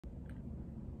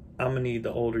I'm gonna need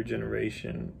the older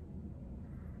generation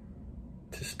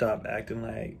to stop acting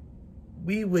like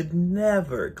we would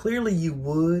never. Clearly you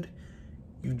would.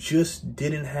 You just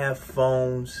didn't have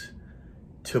phones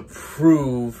to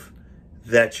prove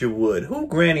that you would. Who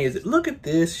granny is it? Look at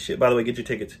this shit. By the way, get your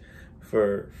tickets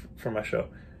for my show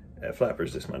at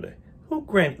Flappers this Monday. Who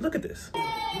granny? Look at this.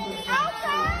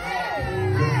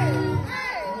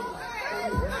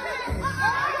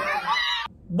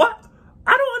 What?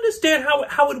 I don't understand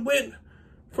how it went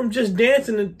from just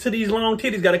dancing to these long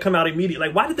titties got to come out immediately.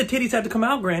 Like, why did the titties have to come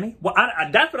out, granny? Well,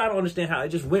 that's what I don't understand, how it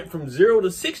just went from 0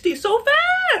 to 60 so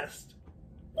fast.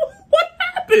 What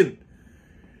happened?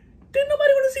 Didn't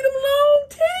nobody want to see them long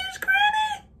titties,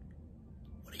 granny?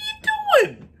 What are you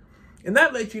doing? And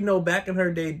that lets you know, back in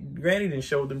her day, granny didn't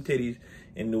show them titties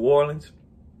in New Orleans.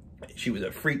 She was a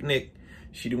Freaknik.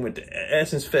 She done went to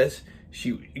Essence Fest.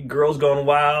 Girls Gone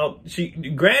Wild.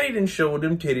 Granny didn't show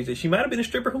them titties. She might have been a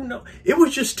stripper. Who knows? It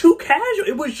was just too casual.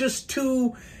 It was just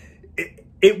too.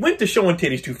 It went to showing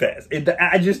titties too fast.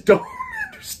 I just don't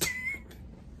understand.